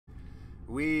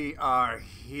We are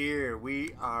here.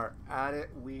 We are at it.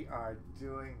 We are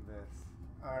doing this.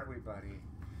 Aren't we, buddy?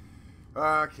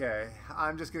 Okay.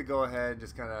 I'm just going to go ahead and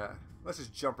just kind of... Let's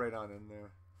just jump right on in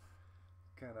there.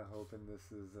 Kind of hoping this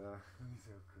is...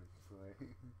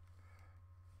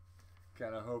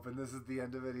 kind of hoping this is the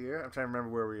end of it here. I'm trying to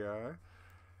remember where we are.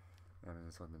 I mean,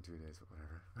 it's only been 2 days, but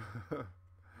whatever.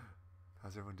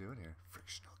 How's everyone doing here?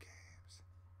 Frictional games.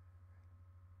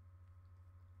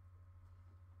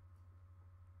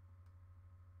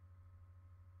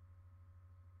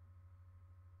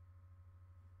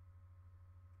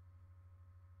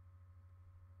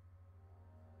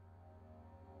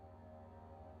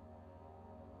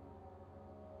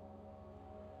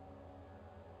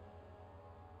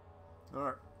 All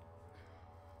right.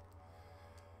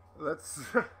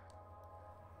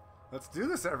 Let's do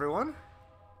this, everyone.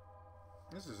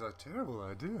 This is a terrible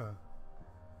idea.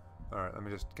 All right, let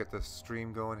me just get the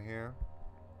stream going here.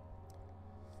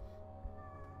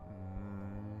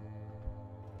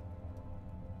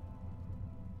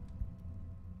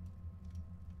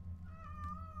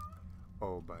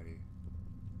 Oh, buddy.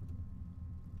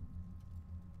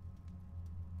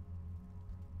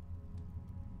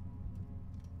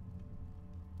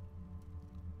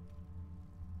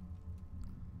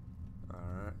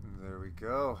 Alright, there we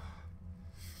go.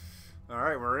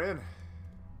 Alright, we're in.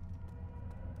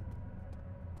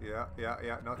 Yeah,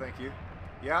 no thank you.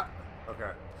 Yeah,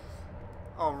 okay.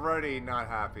 Already not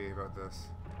happy about this.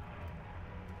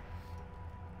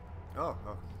 Oh,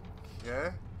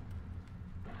 okay.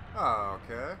 Oh,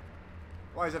 okay.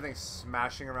 Why is everything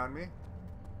smashing around me?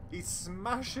 He's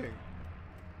smashing!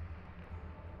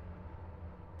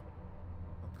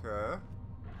 Okay.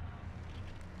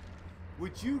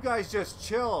 Would you guys just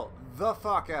chill the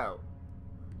fuck out?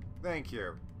 Thank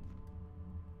you.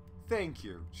 Thank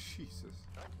you. Jesus.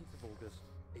 19th of August,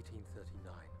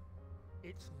 1839.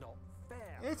 It's not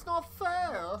fair. It's not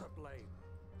fair. I'm to blame.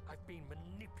 I've been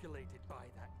manipulated by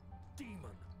that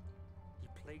demon. He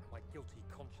played my guilty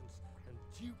conscience and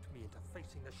duped me into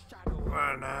facing the shadow of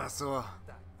What an asshole.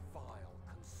 that vile,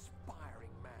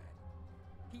 conspiring man.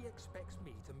 He expects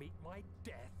me to meet my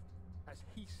death as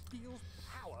he steals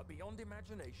power beyond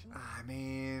imagination. I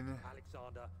mean...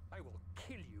 Alexander, I will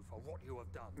kill you for what you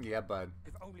have done. Yeah, bud.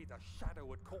 If only the shadow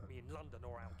had caught me in London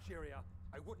or Algeria,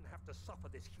 I wouldn't have to suffer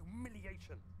this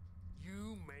humiliation.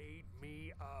 You made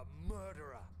me a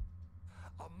murderer.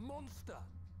 A monster.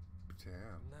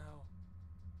 Damn. Now,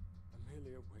 I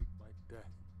merely await my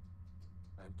death.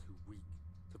 I am too weak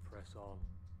to press on.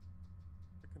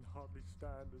 I can hardly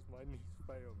stand as my knees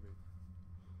fail me.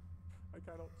 I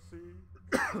cannot see.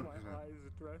 My eyes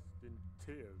are dressed in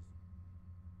tears.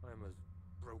 I am as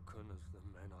broken as the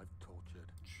men I've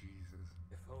tortured. Jesus.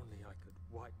 If only I could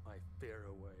wipe my fear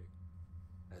away,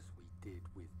 as we did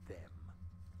with them.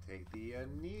 Take the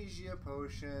amnesia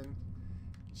potion.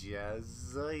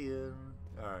 Jazzayin.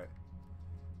 Alright.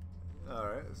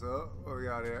 Alright, so what we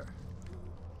got here?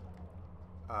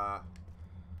 Okay.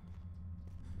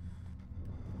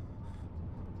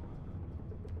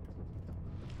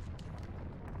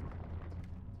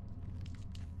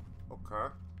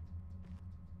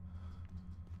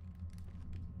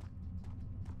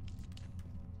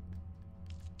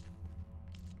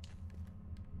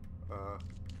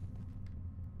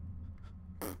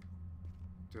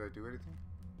 Did I do anything?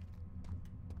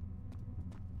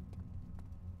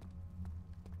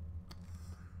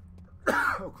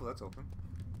 Oh, cool, that's open.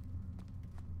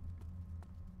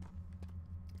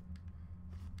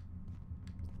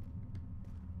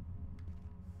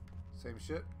 Same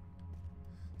shit.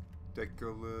 Take a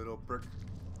little brick.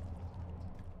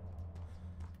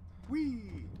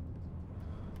 Wee!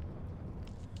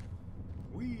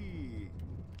 Wee!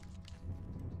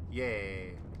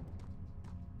 Yay!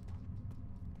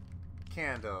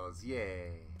 Candles,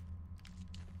 yay!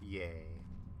 Yay!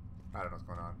 I don't know what's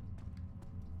going on.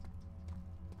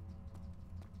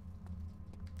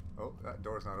 Oh, that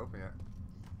door's not open yet.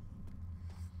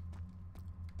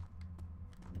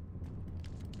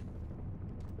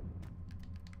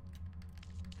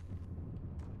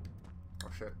 Oh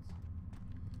shit.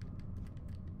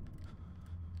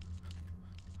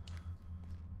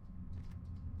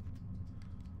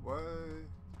 What?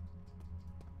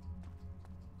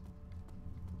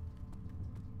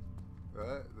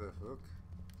 What the fuck?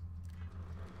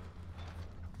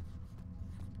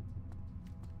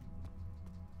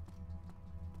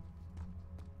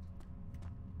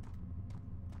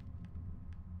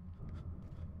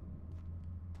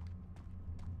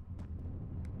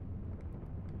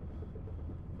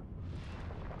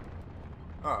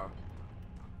 Oh.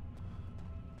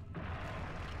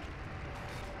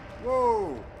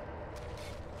 Whoa!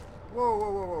 Whoa,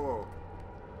 whoa, whoa, whoa, whoa.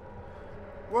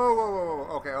 Whoa, whoa, whoa,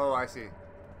 whoa. Okay, oh, I see.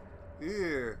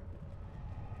 Ew.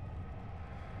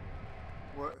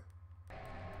 What?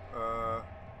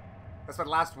 That's my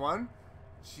last one?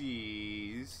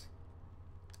 Jeez.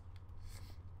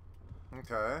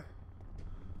 Okay.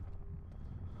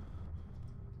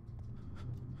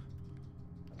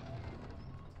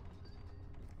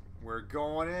 We're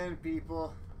going in,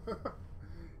 people.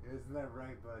 Isn't that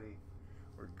right, buddy?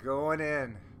 We're going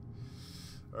in.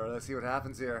 Alright, let's see what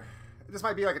happens here. This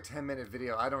might be like a 10-minute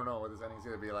video. I don't know what this ending's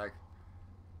gonna be like.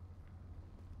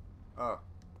 Oh.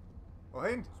 Well,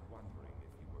 hey. I was wondering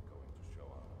if you were going to show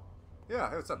up. Yeah,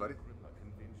 hey, what's up, buddy? Agrippa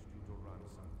convinced you to run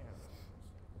some errands.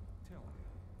 Tell me,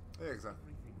 Hey, is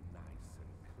everything nice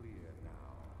and clear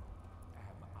now?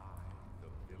 Am I the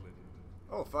villain?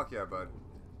 Oh, fuck yeah, bud. Good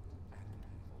and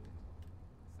evil.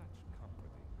 Such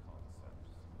comforting concepts.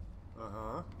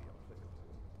 Uh-huh. Be applicable.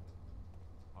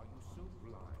 Are you so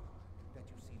blind that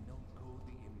you see no good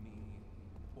in me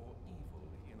or evil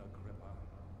in Agrippa?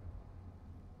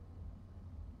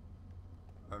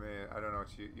 I mean, I don't know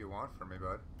what you want from me,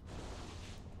 bud.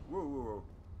 Whoa, whoa, whoa.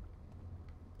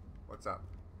 What's up?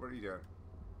 What are you doing?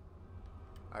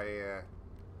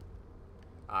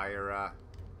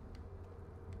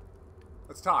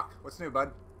 Let's talk. What's new,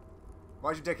 bud?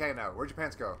 Why's your dick hanging out? Where'd your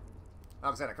pants go?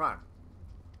 Alexander, come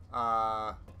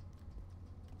on.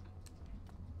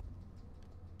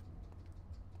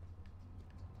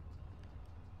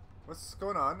 What's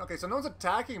going on? Okay, so no one's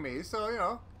attacking me, so, you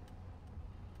know.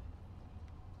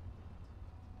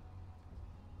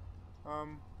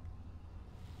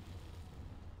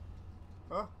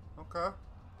 Oh, okay.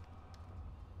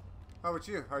 How about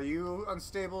you? Are you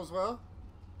unstable as well?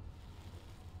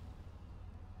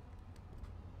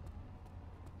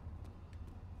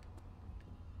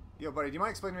 Yo, buddy, do you mind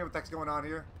explaining to me what the heck's going on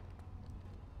here?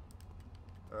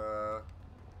 Don't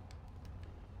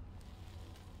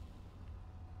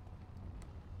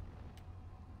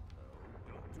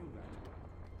do that.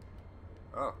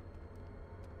 Oh.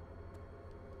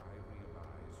 I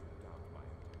realize you doubt my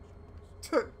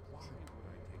intentions. Why would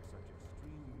I take such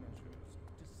extreme measures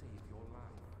to save your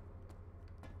life?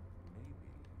 Maybe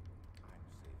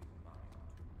I'm saving mine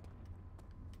too.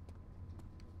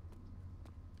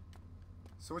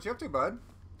 So what you up to, bud?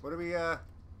 What are we,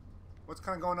 what's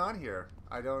kind of going on here?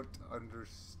 I don't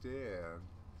understand.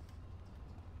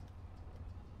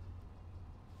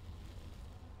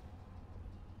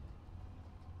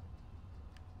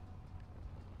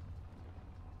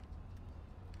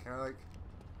 Can I, like...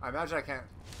 I imagine I can't...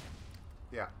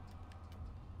 Yeah.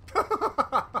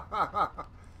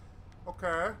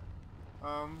 Okay. Do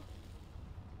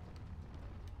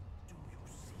you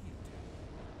see it?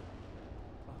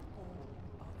 A whole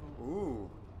other Ooh.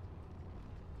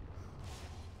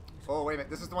 Oh, wait a minute.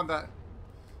 This is the one that...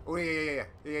 Oh, yeah.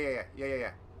 I can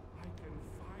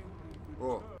finally return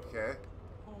Oh, okay.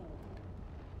 home.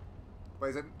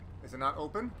 Wait, is it not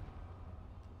open?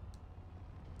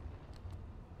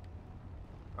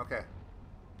 Okay.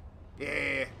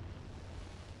 Yeah.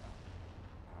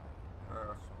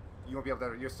 You won't be able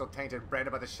to... You're still tainted,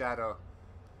 branded by the shadow.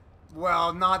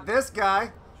 Well, not this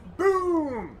guy.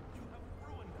 Boom!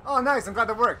 Oh, nice. I'm glad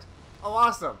that worked. Oh,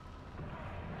 awesome.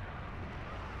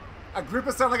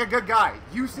 Agrippa sounded like a good guy.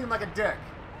 You seem like a dick.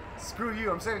 Screw you.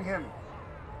 I'm saving him.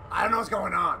 I don't know what's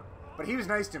going on, but he was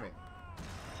nice to me.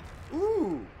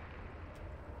 Ooh.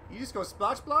 You just go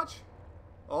splotch splotch?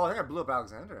 Oh, I think I blew up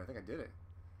Alexander. I think I did it.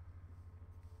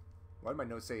 Why did my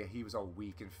notes say he was all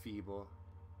weak and feeble?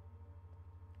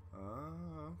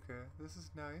 Oh, okay. This is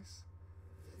nice.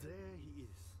 There he is.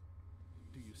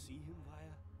 Do you see him,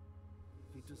 Vaya?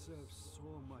 He deserves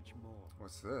so much more.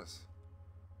 What's this?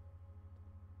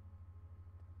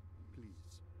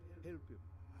 Please, help him.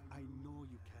 I know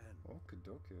you can.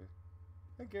 Okie-dokie.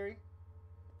 Hey, Gary.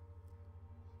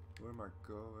 Where am I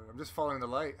going? I'm just following the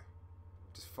light.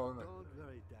 Just following the... Don't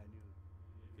worry, Daniel.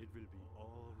 It will be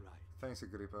all right. Thanks,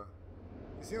 Agrippa.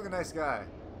 You seem like a nice guy.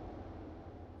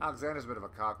 Alexander's a bit of a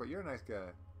cock, but you're a nice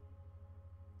guy.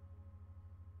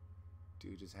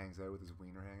 Dude just hangs out with his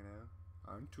wiener hanging out.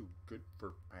 I'm too good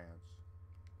for pants.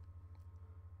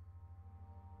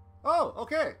 Oh,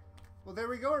 okay. Well, there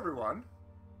we go, everyone.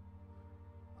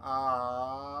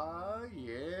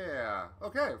 Yeah.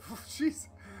 Okay. Jeez.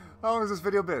 How long has this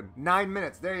video been? 9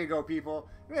 minutes. There you go, people.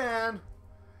 Man.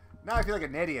 Now I feel like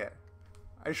an idiot.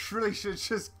 I really should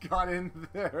just got in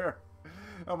there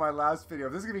on my last video.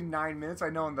 If this is going to be 9 minutes, I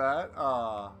know that.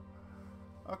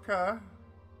 Okay.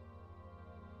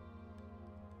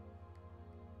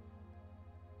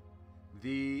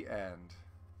 The end.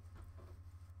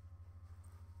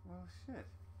 Well, shit.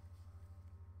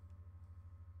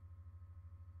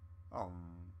 Oh,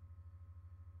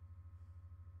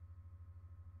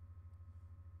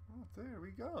 there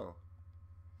we go.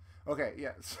 Okay,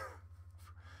 yes.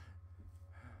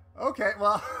 Okay,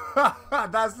 well,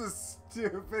 that's the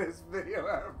stupidest video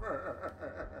ever.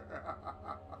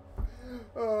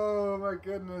 Oh my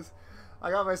goodness.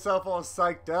 I got myself all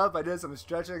psyched up. I did some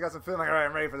stretching. I got some feeling like, all right,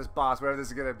 I'm ready for this boss, whatever this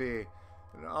is going to be.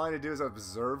 And all I had to do is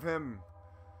observe him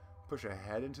push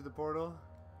ahead into the portal.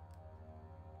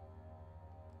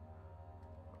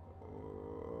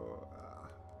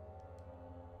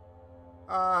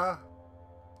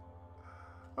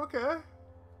 Okay.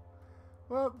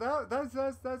 Well, that's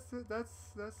the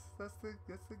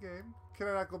game. Can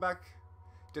I not go back? Do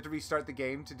you have to restart the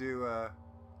game to do?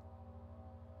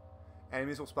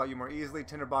 Enemies will spot you more easily.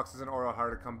 Tinderboxes and ore are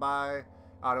harder to come by.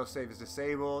 Autosave is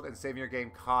disabled, and saving your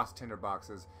game costs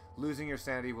tinderboxes. Losing your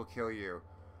sanity will kill you.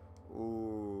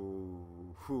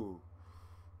 Ooh, ooh,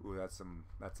 that's some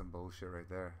bullshit right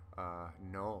there.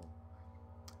 No.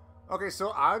 Okay,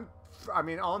 so I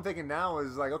mean, all I'm thinking now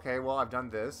is like, okay, well, I've done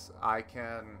this. I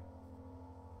can.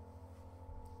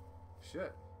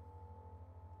 Shit.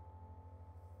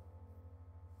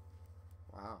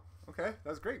 Wow. Okay,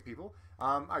 that's great, people.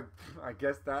 I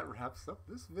guess that wraps up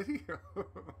this video.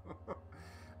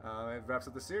 It wraps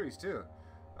up the series too.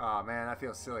 Oh man, I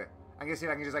feel silly. I can see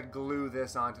if I can just like glue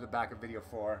this onto the back of video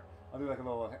 4. I'll do like a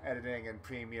little editing in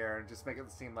Premiere and just make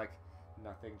it seem like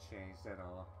nothing changed at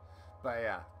all. But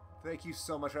yeah, thank you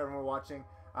so much for everyone watching.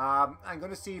 I'm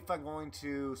going to see if I'm going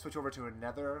to switch over to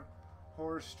another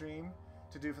horror stream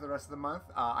to do for the rest of the month.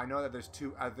 I know that there's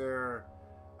 2 other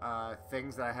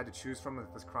things that I had to choose from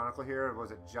with this chronicle here.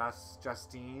 Was it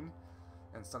Justine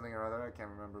and something or other? I can't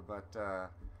remember, but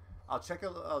I'll take a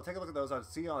look at those.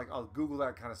 I'll Google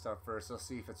that kind of stuff first. I'll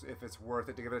see if it's worth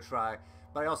it to give it a try.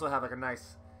 But I also have like a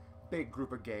nice big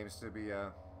group of games to be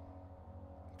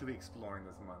exploring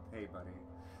this month. Hey, buddy.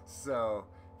 So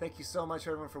thank you so much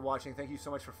everyone for watching. Thank you so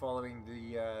much for following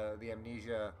the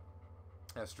Amnesia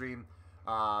stream.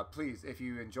 Please, if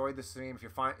you enjoyed the stream,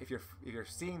 if you're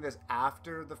seeing this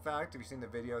after the fact, if you've seen the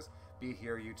videos, be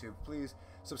here YouTube, please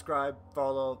subscribe,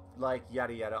 follow, like,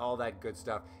 yada yada, all that good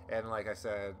stuff. And like I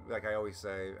said, like I always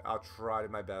say, I'll try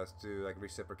my best to like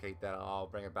reciprocate that. I'll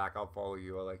bring it back. I'll follow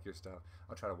you. I like your stuff.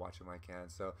 I'll try to watch it when I can.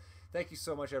 So thank you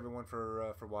so much everyone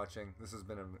for watching. This has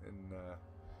been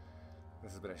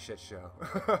a shit show,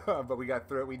 but we got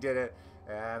through it. We did it,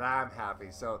 and I'm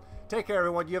happy. So take care,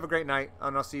 everyone. You have a great night,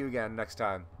 and I'll see you again next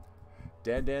time.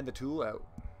 Dan the Tool out.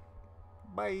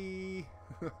 Bye.